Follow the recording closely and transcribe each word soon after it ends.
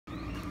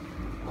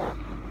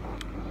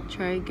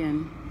Try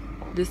again,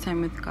 this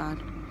time with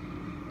God.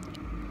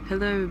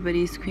 Hello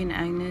everybody, it's Queen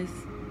Agnes,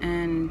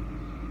 and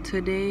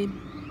today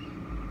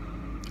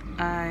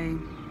I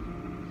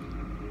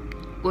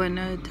want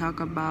to talk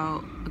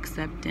about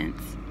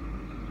acceptance.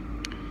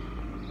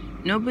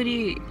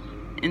 Nobody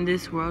in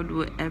this world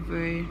will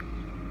ever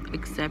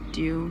accept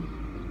you,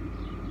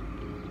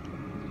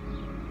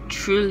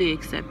 truly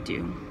accept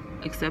you,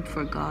 except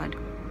for God.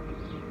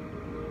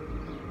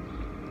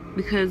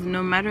 Because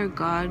no matter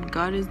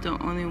God is the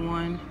only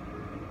one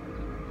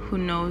who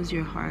knows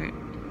your heart.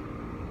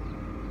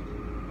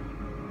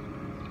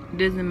 It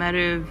doesn't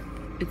matter if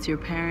it's your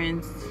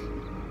parents,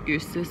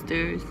 your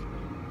sisters,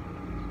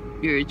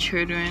 your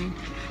children,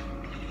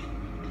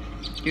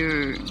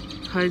 your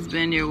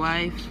husband, your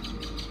wife.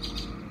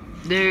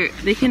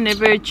 They can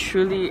never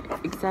truly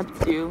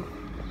accept you.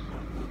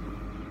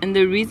 And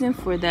the reason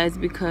for that is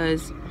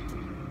because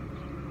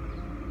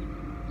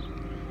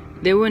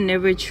they will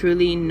never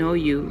truly know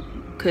you.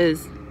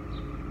 Because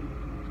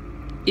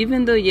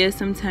even though, yes,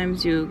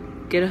 sometimes you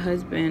get a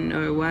husband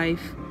or a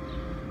wife,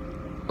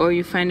 or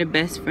you find a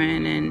best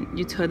friend and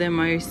you tell them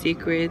all your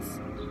secrets,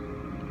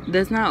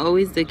 that's not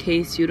always the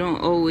case. You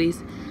don't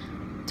always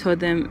tell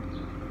them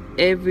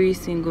every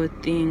single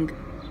thing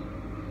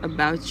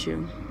about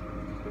you.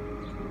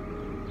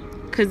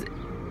 Because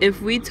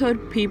if we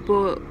told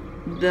people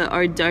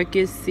our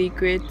darkest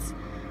secrets,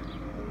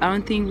 I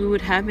don't think we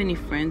would have any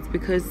friends,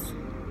 because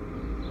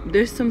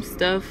there's some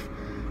stuff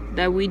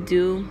that we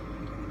do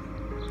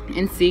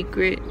in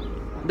secret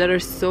that are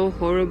so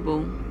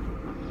horrible.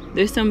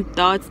 There's some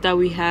thoughts that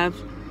we have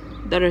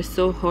that are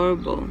so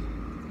horrible.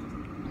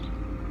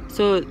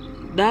 So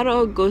that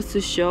all goes to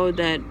show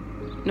that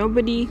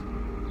nobody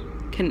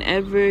can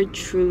ever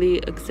truly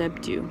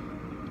accept you.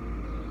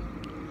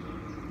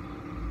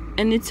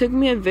 And it took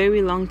me a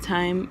very long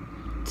time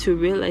to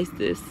realize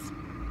this,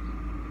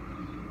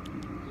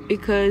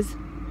 because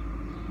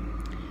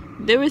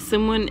there was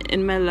someone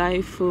in my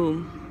life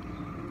who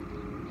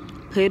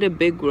played a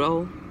big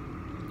role,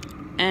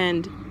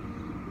 and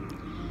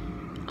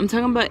I'm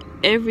talking about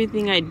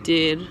everything I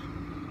did,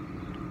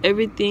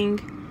 everything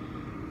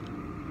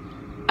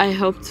I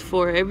hoped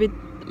for,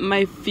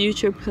 my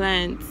future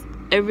plans,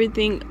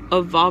 everything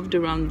evolved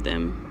around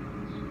them.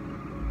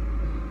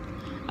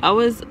 I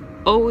was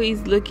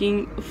always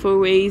looking for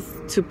ways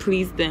to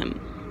please them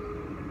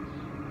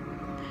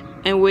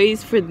and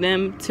ways for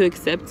them to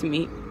accept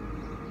me.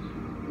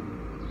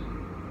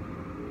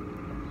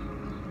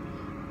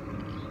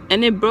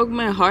 And it broke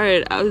my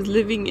heart. I was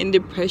living in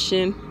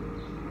depression.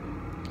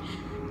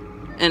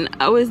 And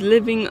I was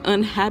living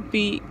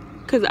unhappy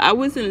because I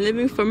wasn't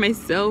living for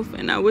myself,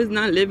 and I was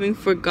not living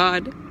for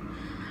God.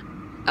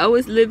 I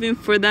was living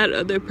for that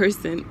other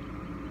person.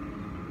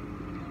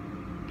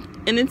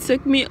 And it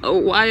took me a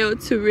while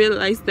to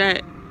realize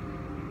that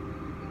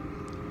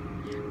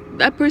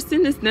that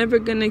person is never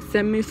going to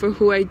accept me for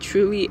who I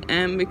truly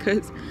am,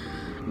 because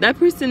that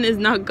person is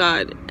not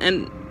God.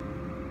 And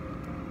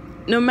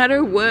no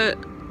matter what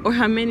or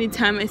how many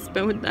times I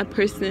spent with that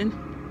person,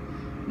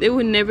 they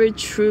would never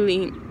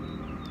truly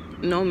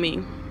know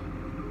me.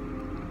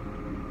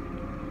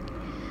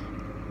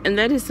 And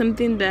that is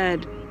something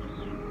that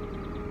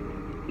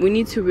we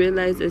need to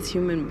realize as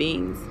human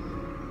beings.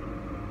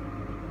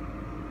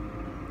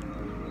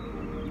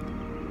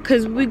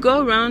 Because we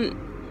go around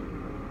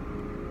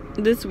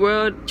this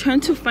world trying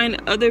to find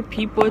other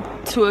people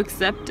to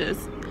accept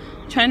us,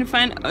 trying to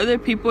find other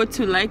people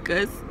to like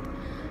us,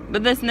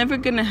 but that's never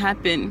gonna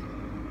happen.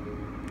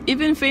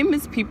 Even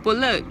famous people,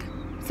 look,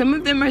 some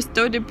of them are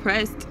still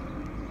depressed.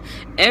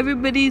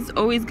 Everybody's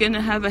always gonna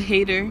have a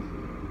hater.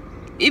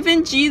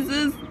 Even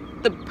Jesus,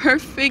 the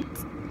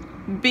perfect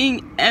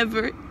being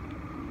ever,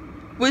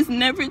 was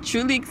never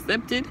truly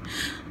accepted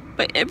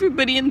by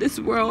everybody in this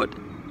world.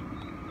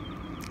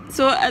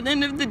 So at the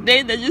end of the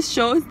day, that just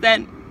shows that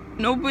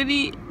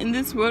nobody in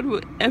this world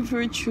will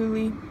ever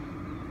truly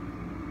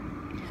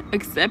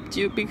accept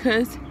you,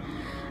 because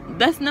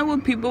that's not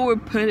what people were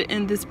put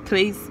in this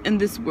place, in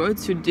this world,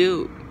 to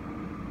do.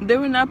 They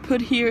were not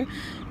put here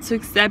to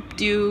accept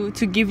you,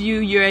 to give you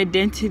your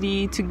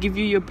identity, to give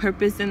you your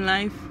purpose in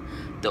life.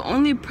 The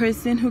only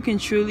person who can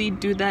truly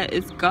do that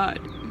is God.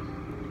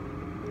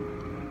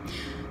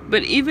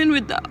 But even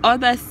with all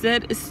that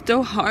said, it's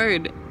still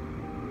hard.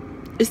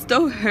 It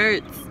still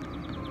hurts,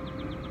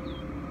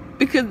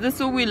 because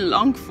that's what we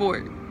long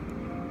for.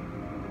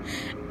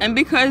 And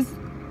because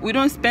we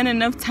don't spend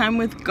enough time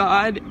with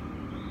God,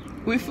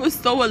 we feel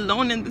so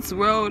alone in this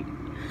world,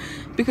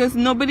 because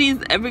nobody is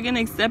ever going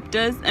to accept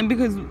us. And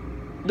because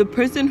the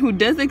person who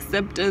does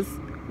accept us,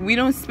 we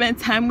don't spend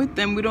time with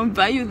them, we don't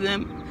value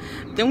them,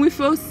 then we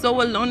feel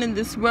so alone in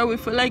this world. We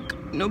feel like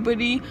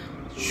nobody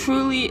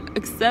truly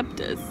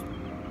accepts us.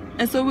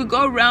 And so we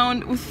go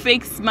around with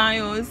fake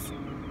smiles,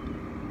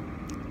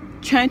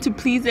 trying to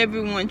please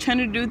everyone, trying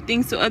to do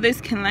things so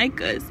others can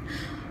like us.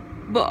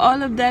 But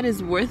all of that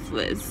is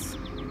worthless.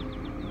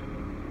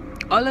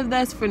 All of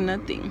that's for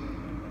nothing.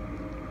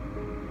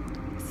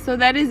 So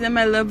that is it,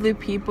 my lovely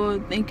people.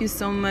 Thank you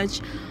so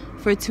much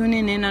for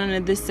tuning in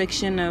on this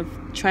section of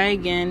Try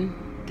Again,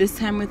 This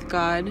Time with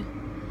God.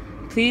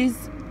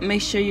 Please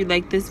make sure you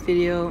like this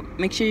video.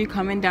 Make sure you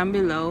comment down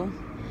below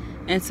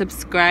and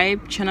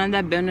subscribe. Turn on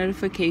that bell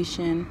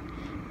notification.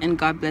 And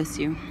God bless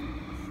you.